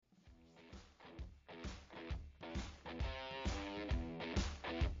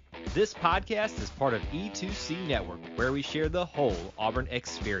This podcast is part of E2C Network, where we share the whole Auburn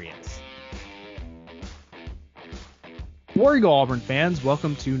experience. War Eagle Auburn fans,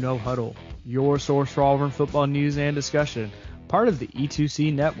 welcome to No Huddle, your source for Auburn football news and discussion, part of the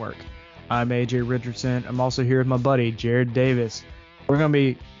E2C Network. I'm AJ Richardson. I'm also here with my buddy, Jared Davis. We're going to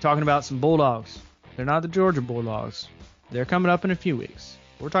be talking about some Bulldogs. They're not the Georgia Bulldogs. They're coming up in a few weeks.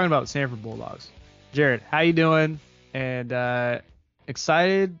 We're talking about Samford Bulldogs. Jared, how you doing? And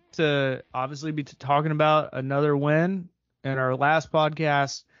excited to obviously be talking about another win in our last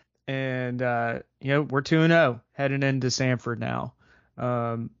podcast. And, we're 2-0 heading into Samford now,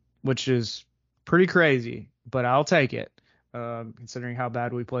 which is pretty crazy, but I'll take it, considering how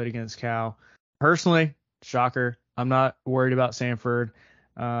bad we played against Cal. Personally, shocker, I'm not worried about Samford.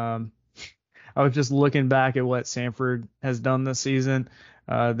 I was just looking back at what Samford has done this season.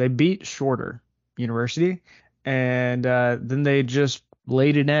 They beat Shorter University, and then they just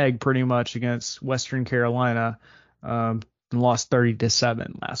laid an egg pretty much against Western Carolina, and lost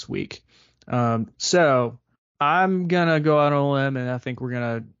 30-7 last week. So I'm going to go out on a limb, and I think we're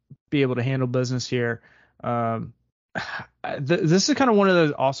going to be able to handle business here. This is kind of one of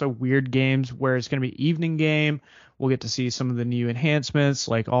those also weird games where it's going to be evening game. We'll get to see some of the new enhancements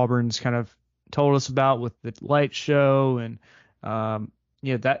like Auburn's kind of told us about with the light show, and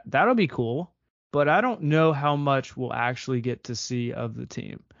that'll be cool. But I don't know how much we'll actually get to see of the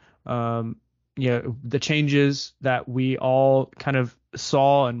team. The changes that we all kind of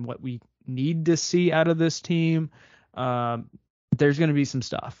saw and what we need to see out of this team, there's going to be some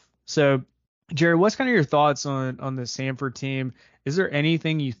stuff. So, Jared, what's kind of your thoughts on the Samford team? Is there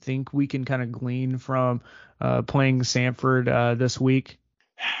anything you think we can kind of glean from playing Samford this week?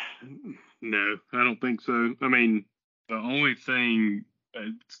 No, I don't think so. I mean, the only thing,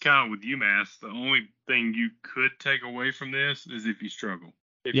 it's kind of with UMass, the only thing you could take away from this is if you struggle.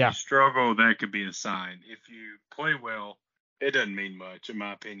 If you struggle, that could be a sign. If you play well, it doesn't mean much, in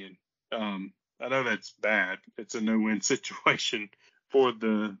my opinion. I know that's bad. It's a no-win situation for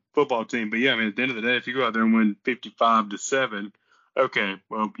the football team. But, yeah, I mean, at the end of the day, if you go out there and win 55-7, okay,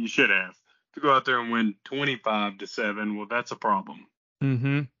 well, you should have. If you go out there and win 25-7, well, that's a problem.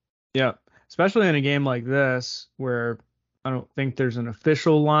 Mm-hmm. Yeah, especially in a game like this where I don't think there's an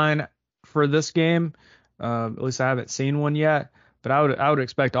official line for this game. At least I haven't seen one yet. But I would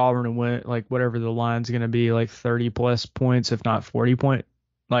expect Auburn to win, like, whatever the line's going to be, like 30-plus points, if not 40 points.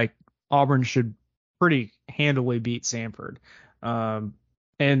 Like, Auburn should pretty handily beat Samford.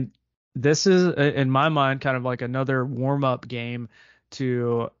 And this is, in my mind, kind of like another warm-up game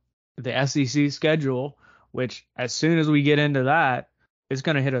to the SEC schedule, which as soon as we get into that, it's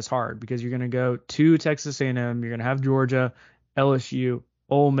going to hit us hard because you're going to go to Texas A&M, you're going to have Georgia, LSU,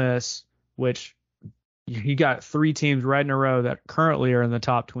 Ole Miss, which you got three teams right in a row that currently are in the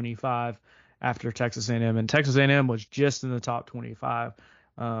top 25 after Texas A&M, and Texas A&M was just in the top 25,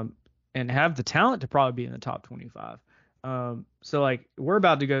 and have the talent to probably be in the top 25. So like we're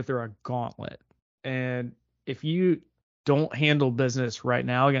about to go through a gauntlet, and if you don't handle business right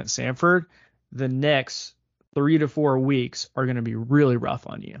now against Samford, the next 3 to 4 weeks are going to be really rough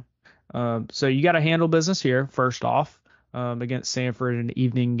on you. So you got to handle business here first off against Samford in an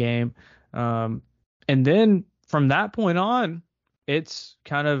evening game. And then from that point on, it's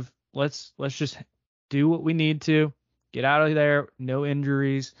kind of let's just do what we need to, get out of there, no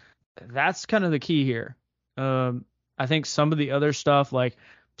injuries. That's kind of the key here. I think some of the other stuff like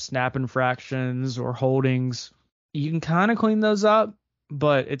snap infractions or holdings, you can kind of clean those up,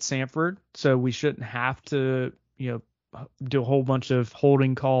 but it's Samford, so we shouldn't have to, do a whole bunch of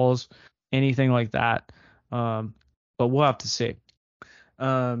holding calls, anything like that. But we'll have to see.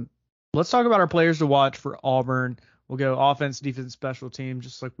 Let's talk about our players to watch for Auburn. We'll go offense, defense, special team,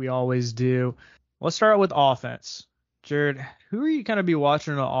 just like we always do. Let's start with offense. Jared, who are you kind of be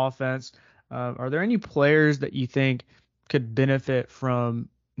watching on offense? Are there any players that you think could benefit from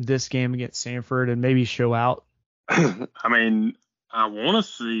this game against Samford and maybe show out? I mean, I want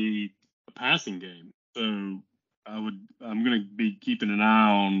to see a passing game. So I'm going to be keeping an eye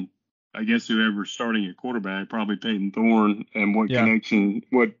on, I guess, whoever's starting at quarterback, probably Peyton Thorne, and what connection,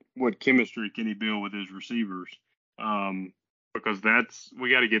 what chemistry can he build with his receivers? Because we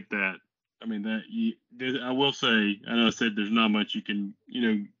got to get that. I mean, I will say, I know I said there's not much you can,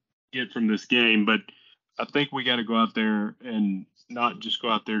 get from this game, but I think we got to go out there and not just go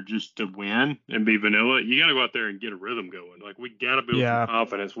out there just to win and be vanilla. You got to go out there and get a rhythm going. Like, we got to build some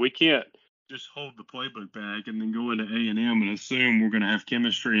confidence. We can't just hold the playbook back and then go into A&M and assume we're going to have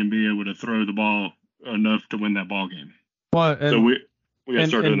chemistry and be able to throw the ball enough to win that ball game. Well, so we got to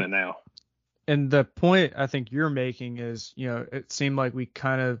start doing that now. And the point I think you're making is, it seemed like we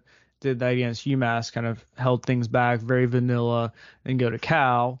kind of did that against UMass, kind of held things back, very vanilla, and go to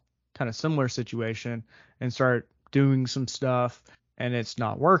Cal, kind of similar situation, and start doing some stuff, and it's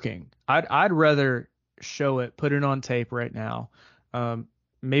not working. I'd rather show it, put it on tape right now.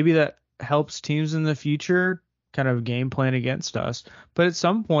 Maybe that helps teams in the future kind of game plan against us. But at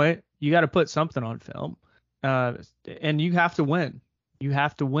some point, you got to put something on film, and you have to win. You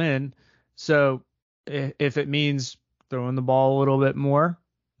have to win. So if it means throwing the ball a little bit more,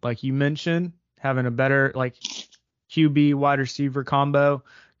 like you mentioned, having a better like QB wide receiver combo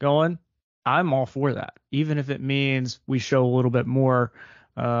going, I'm all for that. Even if it means we show a little bit more.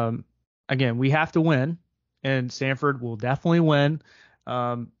 Again, we have to win, and Samford will definitely win.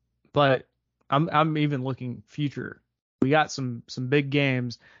 But I'm even looking future. We got some big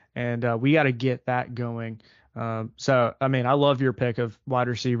games, and we got to get that going. So I mean, I love your pick of wide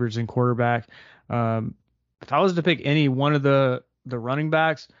receivers and quarterback. If I was to pick any one of the running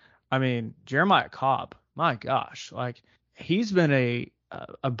backs, I mean, Jeremiah Cobb, my gosh, like he's been a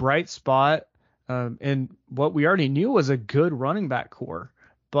bright spot in what we already knew was a good running back core.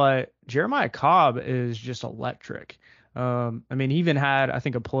 But Jeremiah Cobb is just electric. I mean, he even had, I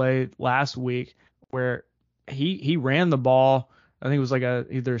think, a play last week where he ran the ball. I think it was like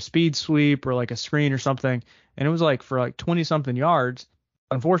either a speed sweep or like a screen or something, and it was like for like 20 something yards.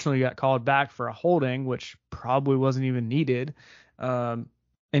 Unfortunately, he got called back for a holding, which probably wasn't even needed. And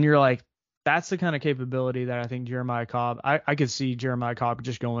you're like, that's the kind of capability that I think Jeremiah Cobb. I could see Jeremiah Cobb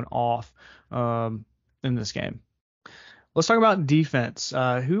just going off in this game. Let's talk about defense.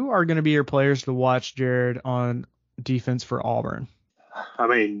 Who are going to be your players to watch, Jared, on defense for Auburn? I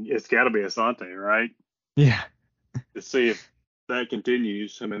mean, it's got to be Asante, right? Yeah. To see if that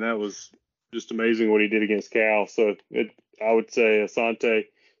continues. I mean, that was just amazing what he did against Cal. So I would say Asante.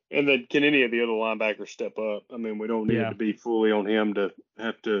 And then can any of the other linebackers step up? I mean, we don't need it to be fully on him to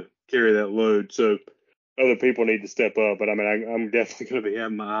have to carry that load. So other people need to step up. But I mean, I'm definitely going to be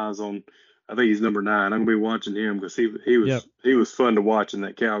having my eyes on. I think he's number 9. I'm going to be watching him because he was fun to watch in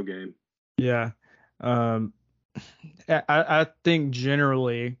that Cal game. Yeah. I think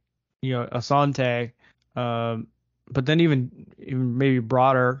generally, Asante, but then even maybe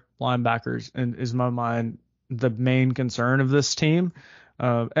broader linebackers is in my mind the main concern of this team.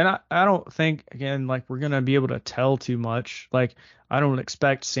 And I don't think, again, like we're going to be able to tell too much. Like I don't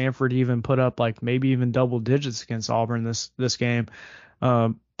expect Samford to even put up like maybe even double digits against Auburn this game.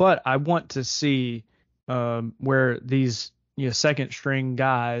 But I want to see where these second string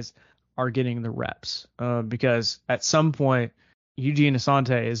guys are getting the reps because at some point Eugene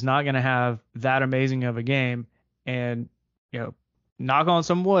Asante is not going to have that amazing of a game, and knock on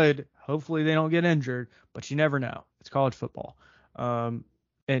some wood, hopefully they don't get injured, but you never know. It's college football, and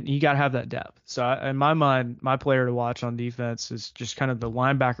you got to have that depth. So in my mind, my player to watch on defense is just kind of the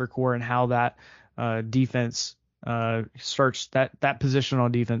linebacker core and how that defense starts that position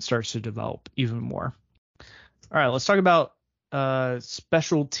on defense starts to develop even more. All right, let's talk about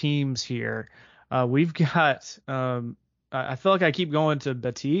special teams here. We've got I feel like I keep going to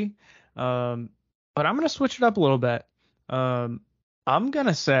Betty, but I'm going to switch it up a little bit. I'm going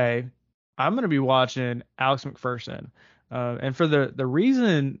to say I'm going to be watching Alex McPherson. And for the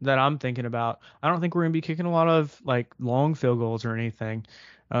reason that I'm thinking about, I don't think we're going to be kicking a lot of like long field goals or anything.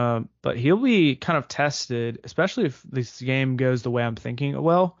 But he'll be kind of tested, especially if this game goes the way I'm thinking it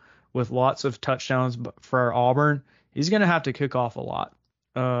will, with lots of touchdowns for Auburn. He's going to have to kick off a lot.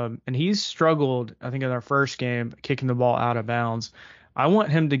 And he's struggled, I think, in our first game, kicking the ball out of bounds. I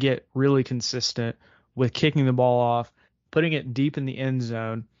want him to get really consistent with kicking the ball off, putting it deep in the end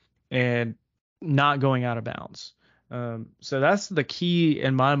zone, and not going out of bounds. So that's the key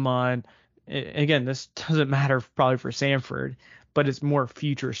in my mind. Again, this doesn't matter probably for Samford, but it's more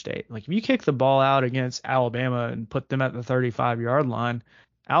future state. Like if you kick the ball out against Alabama and put them at the 35-yard line,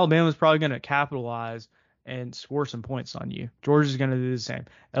 Alabama's probably going to capitalize and score some points on you. Georgia's going to do the same.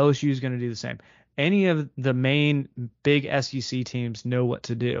 LSU is going to do the same. Any of the main big SEC teams know what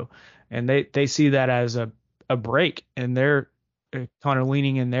to do, and they see that as a break, and they're kind of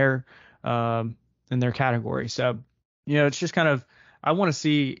leaning in their category. So, it's just kind of I want to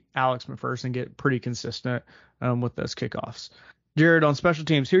see Alex McPherson get pretty consistent with those kickoffs. Jared, on special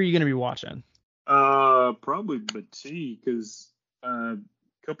teams, who are you going to be watching? Probably Batee, because a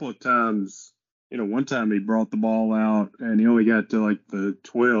couple of times, one time he brought the ball out and he only got to like the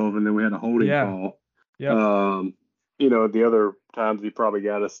 12, and then we had a holding call. Yeah. The other times he probably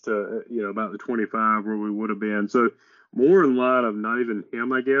got us to, about the 25 where we would have been. So more in line of not even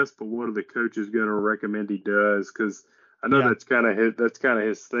him, I guess, but what are the coaches going to recommend he does? Because I know that's kind of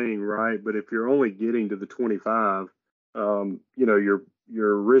his thing, right? But if you're only getting to the 25, you're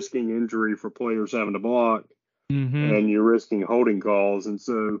you're risking injury for players having to block, and you're risking holding calls. And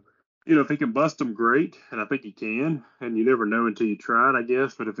so, if he can bust them, great. And I think he can. And you never know until you try it, I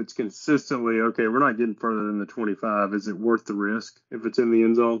guess. But if it's consistently, okay, we're not getting further than the 25, is it worth the risk if it's in the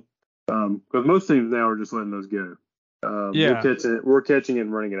end zone? Because most teams now are just letting those go. We're catching it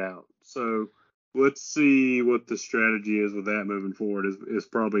and running it out. So let's see what the strategy is with that moving forward is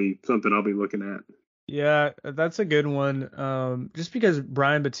probably something I'll be looking at. Yeah, that's a good one. Just because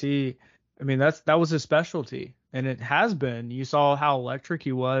Brian Battie, I mean, that was his specialty, and it has been. You saw how electric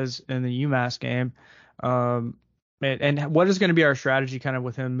he was in the UMass game. And what is going to be our strategy kind of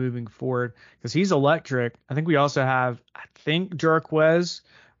with him moving forward? Because he's electric. I think we also have, Jarquez.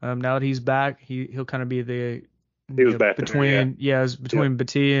 Now that he's back, he'll kind of be the between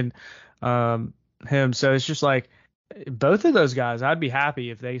Battie and him. So it's just like both of those guys. I'd be happy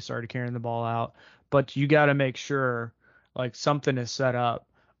if they started carrying the ball out, but you got to make sure like something is set up,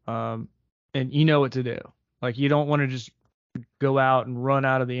 and you know what to do. Like you don't want to just go out and run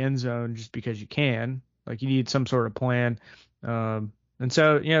out of the end zone just because you can. Like you need some sort of plan. And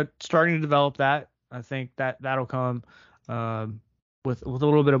so starting to develop that. I think that'll come with a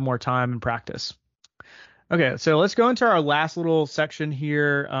little bit of more time and practice. Okay, so let's go into our last little section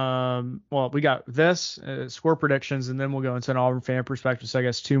here. We got this score predictions, and then we'll go into an Auburn fan perspective. So I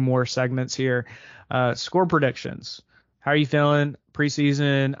guess 2 more segments here. Score predictions. How are you feeling?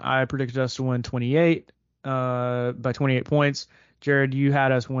 Preseason, I predicted us to win 28 by 28 points. Jared, you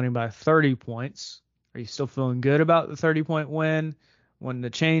had us winning by 30 points. Are you still feeling good about the 30-point win? Wanting to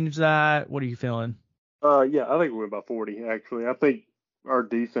change that? What are you feeling? Yeah, I think we win by 40. Actually, I think our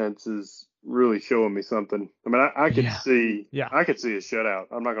defense is really showing me something. I mean, I could see a shutout.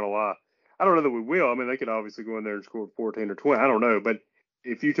 I'm not gonna lie. I don't know that we will. I mean, they could obviously go in there and score 14 or 20. I don't know, but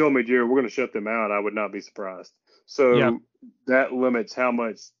if you told me, Jared, we're gonna shut them out, I would not be surprised. So that limits how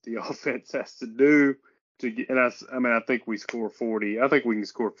much the offense has to do to get. And I think we score 40. I think we can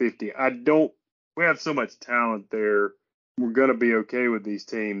score 50. We have so much talent there. We're gonna be okay with these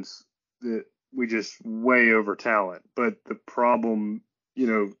teams that we just way over talent. But the problem, we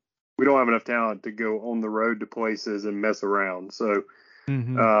don't have enough talent to go on the road to places and mess around. So,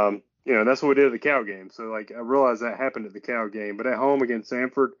 that's what we did at the Cal game. So, like, I realized that happened at the Cal game. But at home against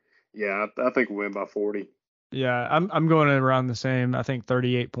SAMFORD, I think we win by 40. Yeah, I'm going around the same. I think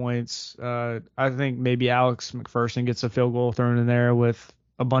 38 points. I think maybe Alex McPherson gets a field goal thrown in there with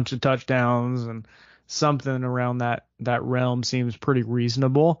a bunch of touchdowns, and something around that realm seems pretty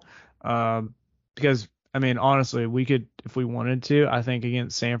reasonable. Because, I mean, honestly, we could, if we wanted to, I think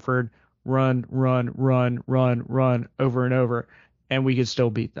against SAMFORD, run over and over, and we could still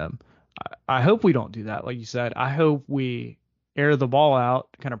beat them. I hope we don't do that. Like you said, I hope we air the ball out,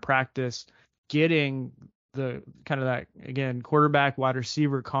 kind of practice getting the kind of that, again, quarterback wide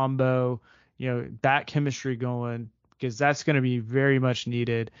receiver combo, that chemistry going, because that's going to be very much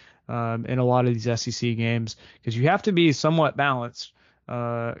needed in a lot of these SEC games, because you have to be somewhat balanced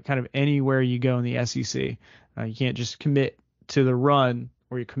kind of anywhere you go in the SEC. You can't just commit to the run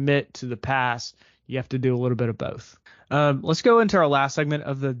or you commit to the pass. You have to do a little bit of both. Let's go into our last segment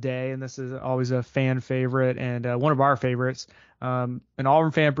of the day, and this is always a fan favorite and one of our favorites, an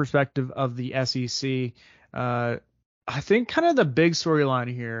Auburn fan perspective of the SEC. I think kind of the big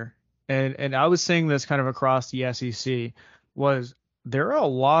storyline here, and I was saying this kind of across the SEC, was there are a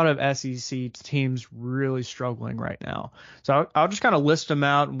lot of SEC teams really struggling right now. So I'll just kind of list them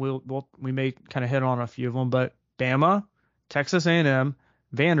out, and we may kind of hit on a few of them. But Bama, Texas A&M,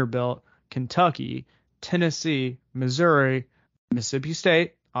 Vanderbilt, Kentucky, Tennessee, Missouri, Mississippi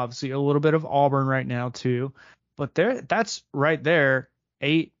State, obviously a little bit of Auburn right now too. But that's right there,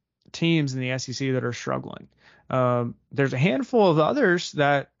 8 teams in the SEC that are struggling. There's a handful of others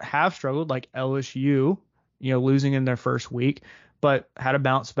that have struggled, like LSU, losing in their first week, but had a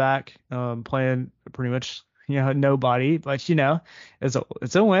bounce back, playing pretty much, nobody, but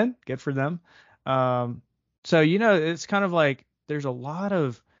it's a win, good for them. So it's kind of like there's a lot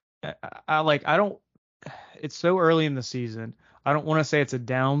of, it's so early in the season. I don't want to say it's a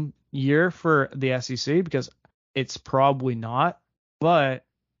down year for the SEC, because it's probably not, but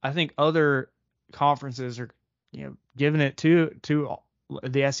I think other conferences are, giving it to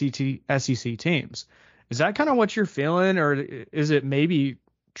the SEC teams. Is that kind of what you're feeling, or is it maybe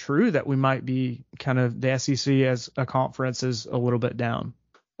true that we might be kind of the SEC as a conference is a little bit down?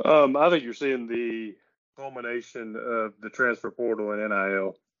 I think you're seeing the culmination of the transfer portal and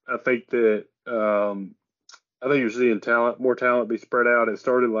NIL. I think you're seeing more talent be spread out. It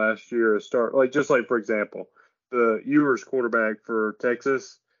started last year. For example, the Ewers quarterback for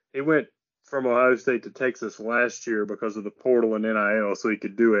Texas, he went from Ohio State to Texas last year because of the portal and NIL, so he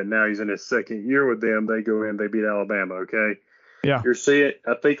could do it. Now he's in his second year with them. They go in, they beat Alabama. Okay, Yeah. you're seeing.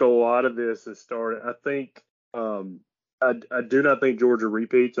 I think a lot of this has started. I think I do not think Georgia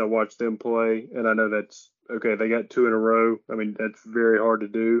repeats. I watched them play, and I know that's okay. They got 2 in a row. I mean, that's very hard to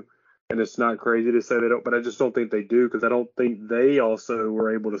do, and it's not crazy to say they don't. But I just don't think they do because I don't think they also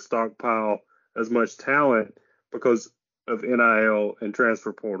were able to stockpile as much talent because of NIL and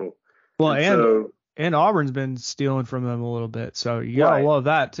transfer portal. Well, and Auburn's been stealing from them a little bit, so you gotta love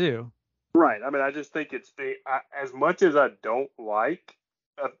that too. Right. I mean, I just think it's as much as I don't like,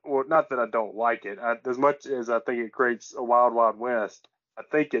 well, not that I don't like it, as much as I think it creates a wild, wild west. I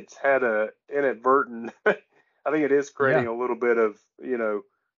think it's had a inadvertent. I think it is creating a little bit of,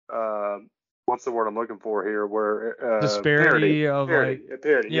 what's the word I'm looking for here? Where disparity of parity.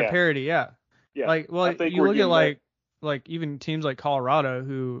 Yeah. Parity. Yeah. Yeah. Like, well, you look at like even teams like Colorado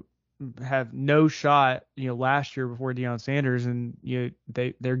who have no shot, last year before Deion Sanders, and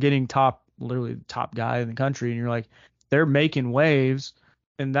they're getting literally the top guy in the country, and you're like, they're making waves,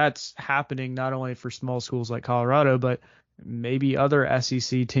 and that's happening not only for small schools like Colorado, but maybe other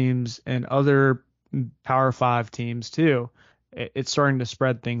SEC teams and other Power 5 teams too. It's starting to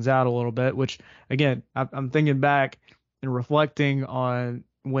spread things out a little bit, which again, I'm thinking back and reflecting on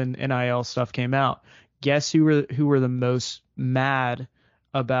when NIL stuff came out. Guess who were the most mad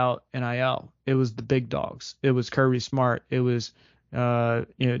about NIL? It was the big dogs. It was Kirby Smart. It was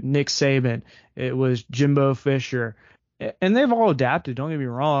Nick Saban. It was Jimbo Fisher. And they've all adapted, don't get me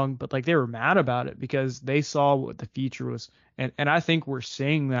wrong, but like they were mad about it because they saw what the future was. And I think we're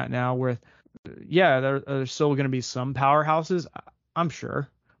seeing that now with, there's still going to be some powerhouses, I'm sure,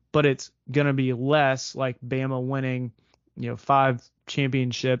 but it's going to be less like Bama winning, 5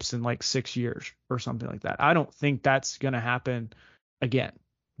 championships in like 6 years or something like that. I don't think that's going to happen again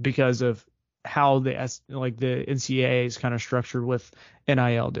because of how the NCAA is kind of structured with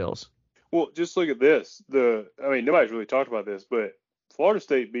NIL deals. Well, just look at this. Nobody's really talked about this, but Florida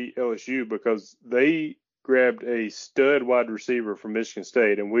State beat LSU because they grabbed a stud wide receiver from Michigan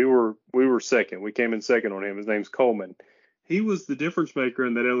State, and we were second. We came in second on him. His name's Coleman. He was the difference maker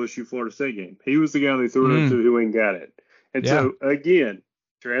in that LSU Florida State game. He was the guy they threw it to who ain't got it. And so again,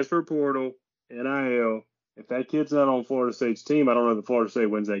 transfer portal, NIL. If that kid's not on Florida State's team, I don't know if Florida State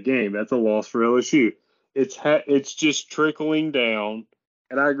wins that game. That's a loss for LSU. It's just trickling down.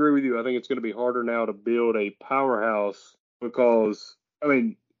 And I agree with you. I think it's going to be harder now to build a powerhouse because,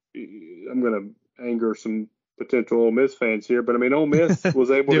 I'm going to anger some potential Ole Miss fans here, but Ole Miss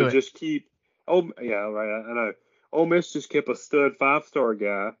was able to just keep. Oh, yeah, right. I know. Ole Miss just kept a stud 5-star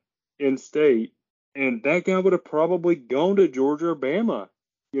guy in state, and that guy would have probably gone to Georgia or Bama.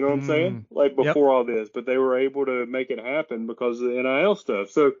 You know what I'm saying? Like before all this, but they were able to make it happen because of the NIL stuff.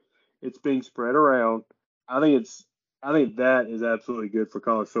 So it's being spread around. I think that is absolutely good for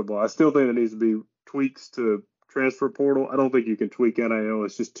college football. I still think there needs to be tweaks to transfer portal. I don't think you can tweak NIL.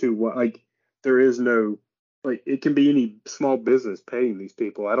 It's just too there is no it can be any small business paying these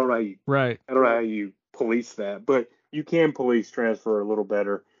people. I don't know how you police that, but you can police transfer a little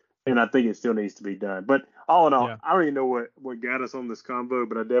better. And I think it still needs to be done. But all in all, I don't even know what got us on this convo,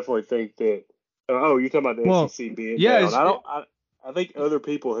 but I definitely think that. You're talking about the SEC being down. I think other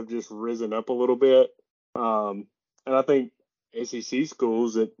people have just risen up a little bit, and I think SEC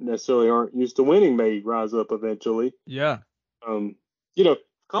schools that necessarily aren't used to winning may rise up eventually. Yeah.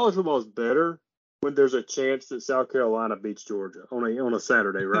 College football is better when there's a chance that South Carolina beats Georgia on a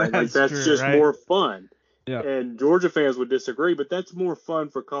Saturday, right? That's true, just right? more fun. Yeah. And Georgia fans would disagree, but that's more fun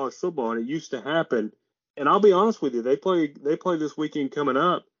for college football, and it used to happen. And I'll be honest with you, they play this weekend coming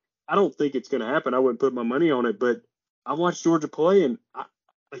up. I don't think it's going to happen. I wouldn't put my money on it, but I watched Georgia play, and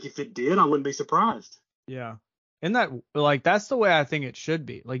if it did, I wouldn't be surprised. Yeah, and that's the way I think it should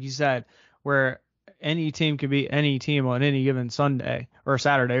be. Like you said, where any team could beat any team on any given Sunday or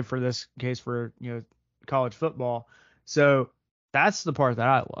Saturday for this case for college football. So that's the part that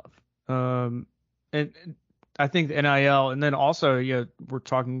I love. And I think the NIL, and then also, we're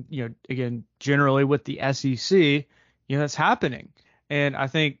talking, again, generally with the SEC, that's happening. And I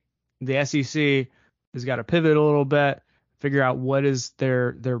think the SEC has got to pivot a little bit, figure out what is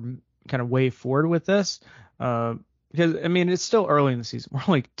their kind of way forward with this. Because, it's still early in the season. We're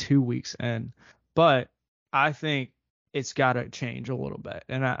only 2 weeks in. But I think it's got to change a little bit.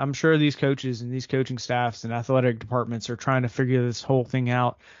 And I'm sure these coaches and these coaching staffs and athletic departments are trying to figure this whole thing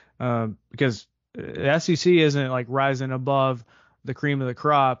out because the SEC isn't rising above the cream of the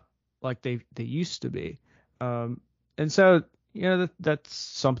crop like they used to be. And so, that's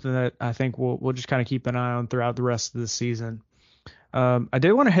something that I think we'll just kind of keep an eye on throughout the rest of the season. I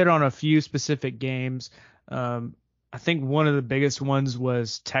did want to hit on a few specific games. I think one of the biggest ones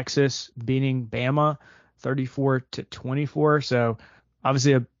was Texas beating Bama 34-24. So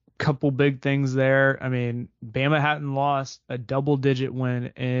obviously a couple big things there. I mean, Bama hadn't lost a double-digit win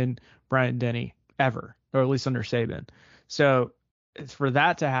in Bryant-Denny ever, or at least under Saban. So it's for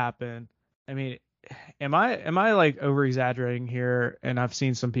that to happen. I mean, am I like over exaggerating here? And I've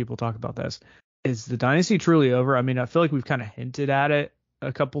seen some people talk about this. Is the dynasty truly over? I mean, I feel like we've kind of hinted at it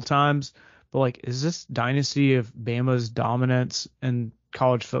a couple times, but like, is this dynasty of Bama's dominance in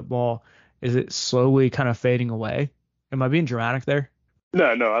college football, is it slowly kind of fading away? Am I being dramatic there?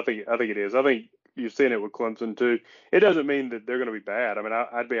 No, I think it is. I think you've seen it with Clemson too. It doesn't mean that they're going to be bad. I mean,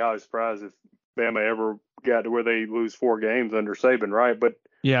 I'd be highly surprised if Bama ever got to where they lose 4 games under Saban, right? But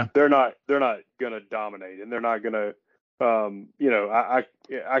Yeah. they're not going to dominate, and they're not going to.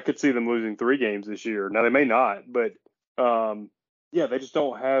 I could see them losing 3 games this year. Now they may not, but they just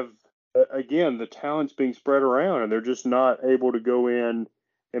don't have. Again, the talent's being spread around, and they're just not able to go in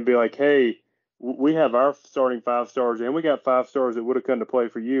and be like, hey, we have our starting 5 stars, and we got 5 stars that would have come to play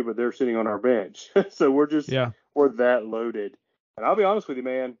for you, but they're sitting on our bench. So we're that loaded. And I'll be honest with you,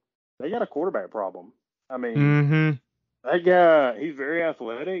 man, they got a quarterback problem. I mean, that guy, he's very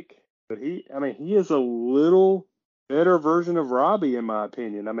athletic, but he is a little better version of Robbie, in my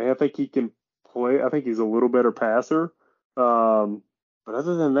opinion. I mean, I think he can play. I think he's a little better passer. But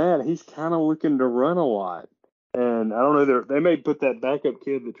other than that, he's kind of looking to run a lot. And I don't know, they may put that backup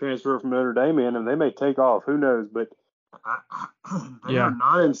kid that transferred from Notre Dame in, and they may take off. Who knows? But they are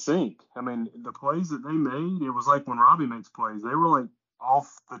not in sync. I mean, the plays that they made, it was like when Robbie makes plays, they were like off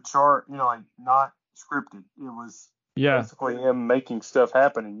the chart, like not scripted. It was basically him making stuff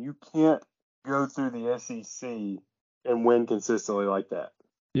happen, and you can't go through the SEC and win consistently like that.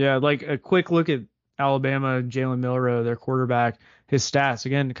 Yeah, like a quick look at Alabama, Jalen Milroe, their quarterback, his stats,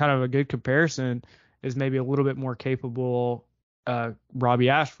 again, kind of a good comparison is maybe a little bit more capable Robbie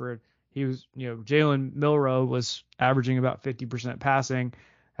Ashford. He was, Jalen Milroe was averaging about 50% passing,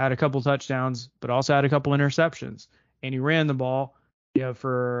 had a couple touchdowns, but also had a couple interceptions. And he ran the ball,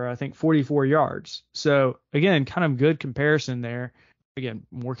 for I think 44 yards. So again, kind of good comparison there. Again,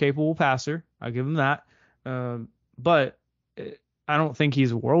 more capable passer. I'll give him that. But I don't think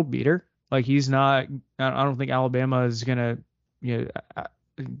he's a world beater. Like he's not. I don't think Alabama is gonna,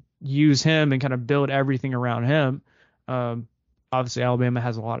 use him and kind of build everything around him. Obviously, Alabama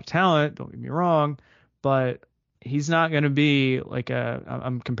has a lot of talent. Don't get me wrong, but he's not going to be like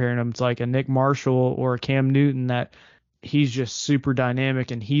I'm comparing him to like a Nick Marshall or a Cam Newton that he's just super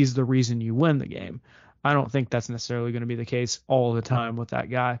dynamic and he's the reason you win the game. I don't think that's necessarily going to be the case all the time with that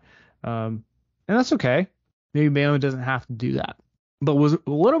guy. And that's okay. Maybe Bama doesn't have to do that. But was a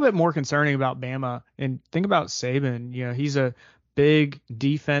little bit more concerning about Bama, and think about Saban. He's a big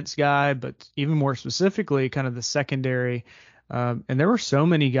defense guy, but even more specifically, kind of the secondary. And there were so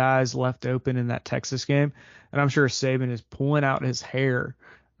many guys left open in that Texas game, and I'm sure Saban is pulling out his hair,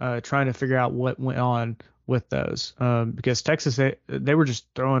 trying to figure out what went on with those. Because Texas, they were just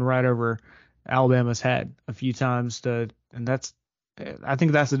throwing right over Alabama's head a few times, and I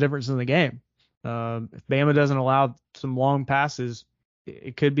think that's the difference in the game. If Bama doesn't allow some long passes,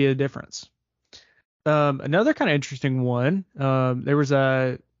 it could be a difference. Another kind of interesting one, there was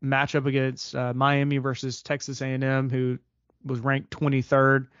a matchup against Miami versus Texas A&M, who was ranked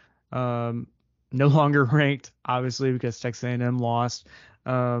 23rd, no longer ranked, obviously, because Texas A&M lost.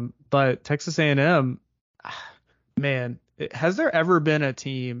 But Texas A&M, man, has there ever been a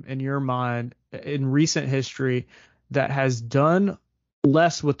team in your mind in recent history that has done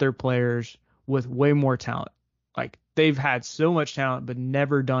less with their players with way more talent? Like they've had so much talent, but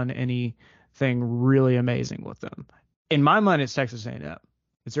never done anything really amazing with them. In my mind, it's Texas A&M.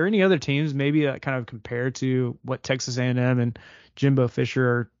 Is there any other teams maybe that kind of compare to what Texas A&M and Jimbo Fisher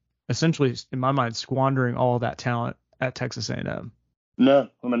are essentially, in my mind, squandering all of that talent at Texas A&M? No,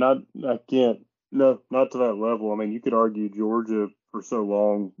 I mean, I can't. No, not to that level. I mean, you could argue Georgia for so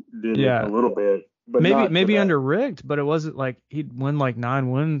long did it a little bit, but maybe under rigged, but it wasn't like he'd win like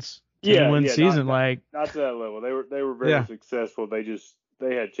 9 wins. 10-win season, not to that level. They were very successful. They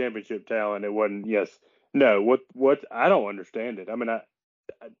had championship talent. It wasn't what I don't understand it. I mean, I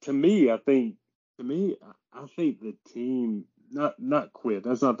think the team not quit.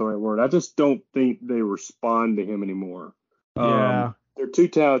 That's not the right word. I just don't think they respond to him anymore. They're too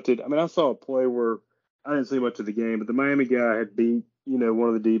talented. I mean, I saw a play where I didn't see much of the game, but the Miami guy had beat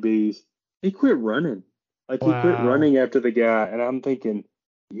one of the DBs. He quit running. He quit running after the guy, and I'm thinking,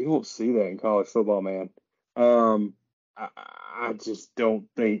 you don't see that in college football, man. I just don't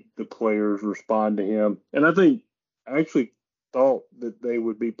think the players respond to him. And I think, actually, thought that they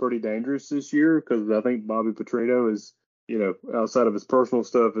would be pretty dangerous this year because I think Bobby Petrino is, outside of his personal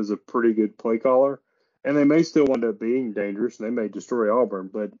stuff, is a pretty good play caller. And they may still wind up being dangerous and they may destroy Auburn,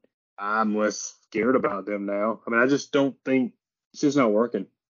 but I'm less scared about them now. I mean, I just don't think it's just not working.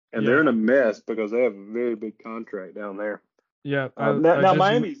 And they're in a mess because they have a very big contract down there. Yeah. Now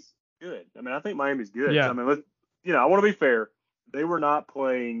Miami's good. I mean, I think Miami's good. Yeah. I mean, I want to be fair. They weren't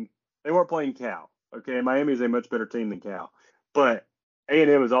playing Cal. Okay, Miami is a much better team than Cal, but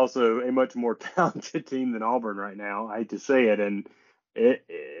A&M is also a much more talented team than Auburn right now. I hate to say it, and it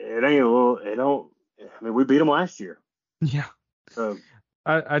ain't a little. It don't. I mean, we beat them last year. Yeah. So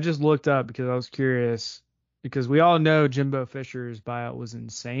I just looked up because I was curious because we all know Jimbo Fisher's buyout was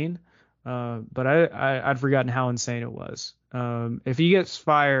insane, but I'd forgotten how insane it was. If he gets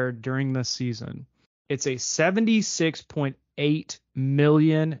fired during this season, it's a $76.8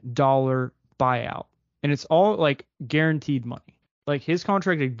 million buyout, and it's all like guaranteed money. Like his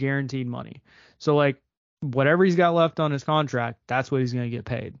contract is guaranteed money. So like whatever he's got left on his contract, that's what he's going to get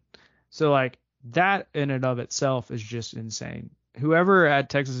paid. So like that in and of itself is just insane. Whoever at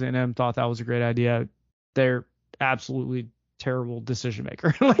Texas A&M thought that was a great idea, they're absolutely terrible decision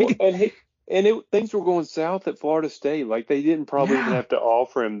maker. Things were going south at Florida State. Like they didn't probably even have to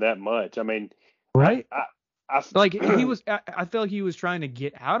offer him that much. I mean, right? I feel like he was trying to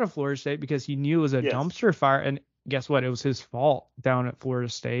get out of Florida State because he knew it was a dumpster fire. And guess what? It was his fault down at Florida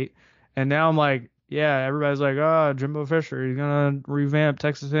State. And now I'm like, yeah, everybody's like, oh, Jimbo Fisher, he's gonna revamp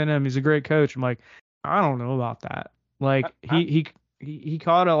Texas A&M. He's a great coach. I'm like, I don't know about that. Like he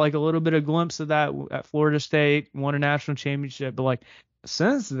caught a little bit of glimpse of that at Florida State, won a national championship, but like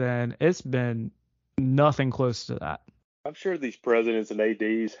since then it's been nothing close to that. I'm sure these presidents and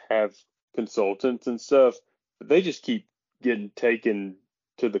ADs have consultants and stuff, but they just keep getting taken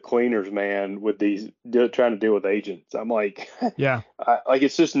to the cleaners, man, with these trying to deal with agents. I'm like, yeah,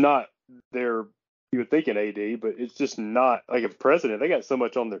 it's just not their. You would think an AD, but it's just not like a president. They got so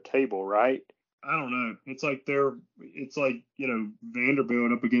much on their table, right? I don't know. It's like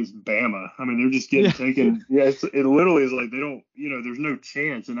Vanderbilt up against Bama. I mean, they're just getting taken. Yeah, it literally is like they don't. There's no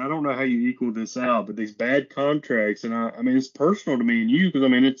chance. And I don't know how you equal this out, but these bad contracts, and I mean, it's personal to me and you because I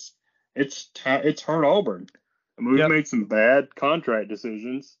mean, it's hurt Auburn. I mean, we've made some bad contract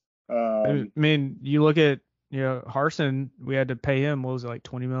decisions. I mean, you look at Harsin, we had to pay him, what was it, like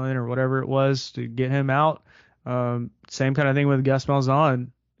 $20 million or whatever it was to get him out. Same kind of thing with Gus Malzahn.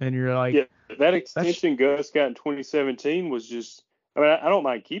 And you're like, that extension Gus got in 2017 was just, I mean, I don't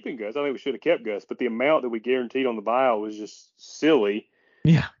mind keeping Gus. I think we should have kept Gus, but the amount that we guaranteed on the buyout was just silly.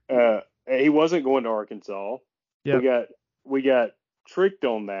 Yeah. He wasn't going to Arkansas. Yeah. We got tricked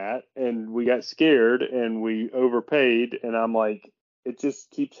on that and we got scared and we overpaid. And I'm like, it just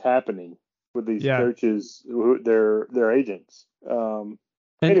keeps happening with these coaches, their agents. And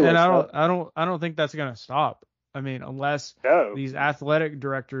I don't think that's gonna stop. I mean, unless these athletic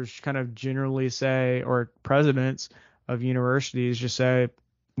directors kind of generally say, or presidents of universities just say,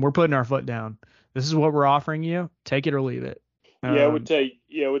 we're putting our foot down. This is what we're offering you. Take it or leave it. It would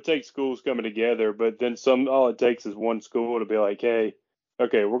take schools coming together, but then all it takes is one school to be like, hey,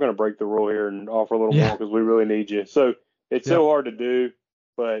 okay, we're gonna break the rule here and offer a little more because we really need you. So it's so hard to do.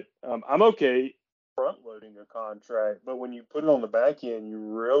 But I'm okay front loading a contract, but when you put it on the back end, you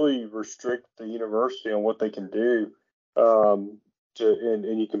really restrict the university on what they can do. And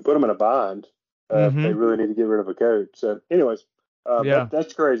you can put them in a bind if they really need to get rid of a coach. So, anyways,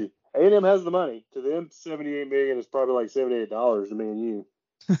 that's crazy. A&M has the money. To them, $78 million is probably like $78 to me and you.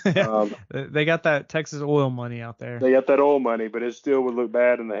 They got that Texas oil money out there. They got that oil money, but it still would look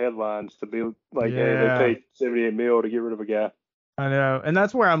bad in the headlines to be like, hey, they paid $78 million to get rid of a guy. I know, and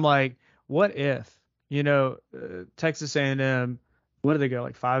that's where I'm like, what if, Texas A&M, what did they go,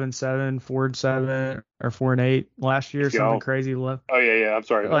 like 5-7, 4-7, or 4-8 last year, something crazy left? Oh yeah. I'm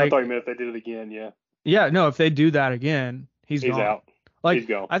sorry, I thought you meant if they did it again. Yeah. Yeah, no, if they do that again, he's gone. Out. Like, he's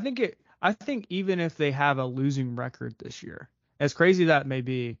gone. I think even if they have a losing record this year, as crazy that may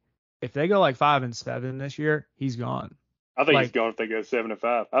be, if they go like 5-7 this year, he's gone. I think he's gone if they go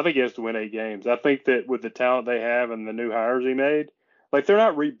 7-5. I think he has to win 8 games. I think that with the talent they have and the new hires he made, like they're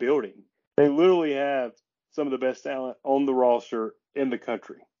not rebuilding. They literally have some of the best talent on the roster in the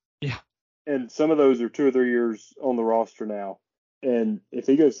country. Yeah. And some of those are 2 or 3 years on the roster now. And if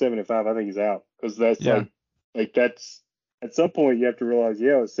he goes 7-5, I think he's out because that's like that's at some point you have to realize,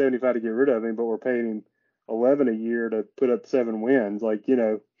 it's 75 to get rid of him, but we're paying him 11 a year to put up 7 wins. Like,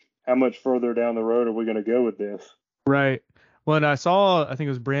 how much further down the road are we going to go with this? Right. Well, and I think it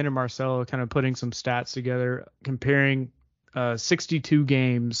was Brandon Marcello kind of putting some stats together, comparing 62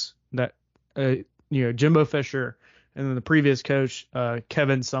 games that Jimbo Fisher and then the previous coach,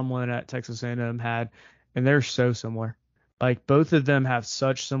 Kevin Sumlin at Texas A&M had, and they're so similar. Like both of them have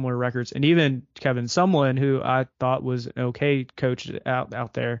such similar records, and even Kevin Sumlin, who I thought was an okay coach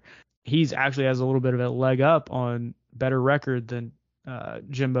out there, he's actually has a little bit of a leg up on better record than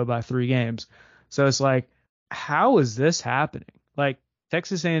Jimbo by 3 games. So it's like, how is this happening? Like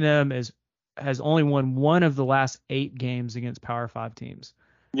Texas A&M has only won 1 of the last 8 games against Power 5 teams.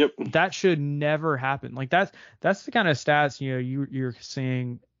 Yep. That should never happen. Like that's the kind of stats you're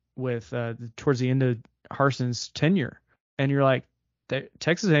seeing with towards the end of Harson's tenure, and you're like,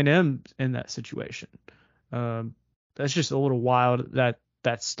 Texas A&M in that situation. That's just a little wild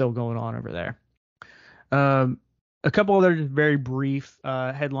that's still going on over there. A couple other very brief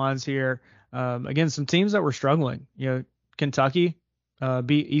headlines here. Again, some teams that were struggling. Kentucky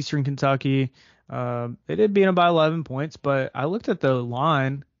beat Eastern Kentucky. They did beat them by 11 points, but I looked at the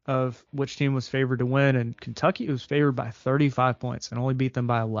line of which team was favored to win, and Kentucky was favored by 35 points and only beat them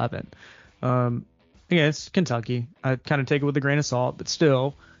by 11. Again, it's Kentucky. I kind of take it with a grain of salt, but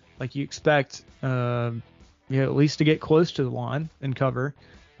still, like you expect, at least to get close to the line and cover.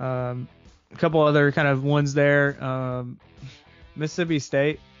 A couple other kind of ones there. Mississippi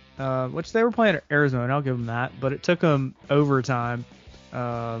State, which they were playing at Arizona, I'll give them that, but it took them overtime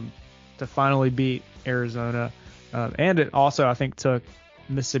to finally beat Arizona. And it also, I think, took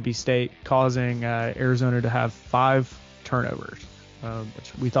Mississippi State causing Arizona to have 5 turnovers,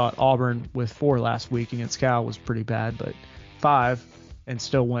 which we thought Auburn with 4 last week against Cal was pretty bad, but 5 and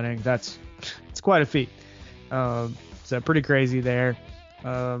still winning, it's quite a feat. So pretty crazy there.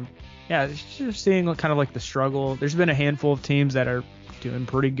 Just seeing kind of like the struggle. There's been a handful of teams that are doing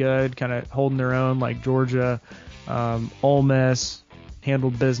pretty good, kind of holding their own, like Georgia, Ole Miss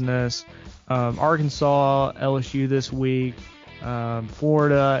handled business, Arkansas, LSU this week,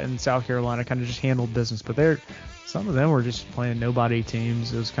 Florida and South Carolina kind of just handled business, but some of them were just playing nobody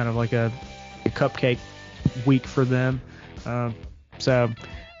teams. It was kind of like a cupcake week for them. So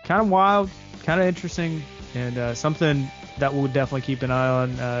kind of wild, kind of interesting, and something that we'll definitely keep an eye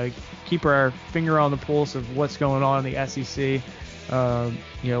on. Keep our finger on the pulse of what's going on in the SEC.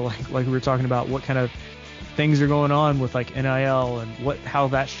 Like we were talking about, what kind of things are going on with like NIL and how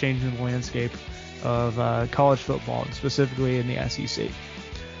that's changing the landscape of college football, and specifically in the SEC.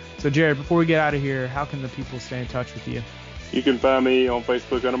 So Jared, before we get out of here, how can the people stay in touch with you? You can find me on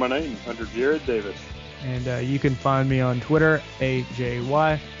Facebook under my name, under Jared Davis. And you can find me on Twitter,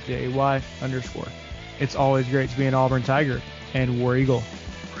 AJYJY_. It's always great to be an Auburn Tiger, and War Eagle.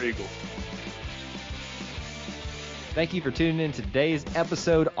 War Eagle. Thank you for tuning in to today's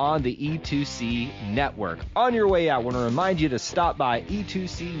episode on the E2C Network. On your way out, I want to remind you to stop by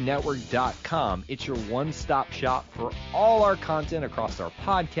e2cnetwork.com. It's your one-stop shop for all our content across our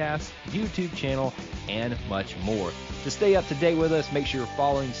podcast, YouTube channel, and much more. To stay up to date with us, make sure you're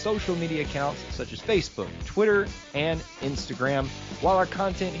following social media accounts such as Facebook, Twitter, and Instagram. While our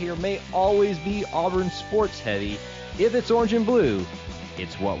content here may always be Auburn sports heavy, if it's orange and blue,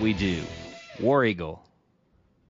 it's what we do. War Eagle.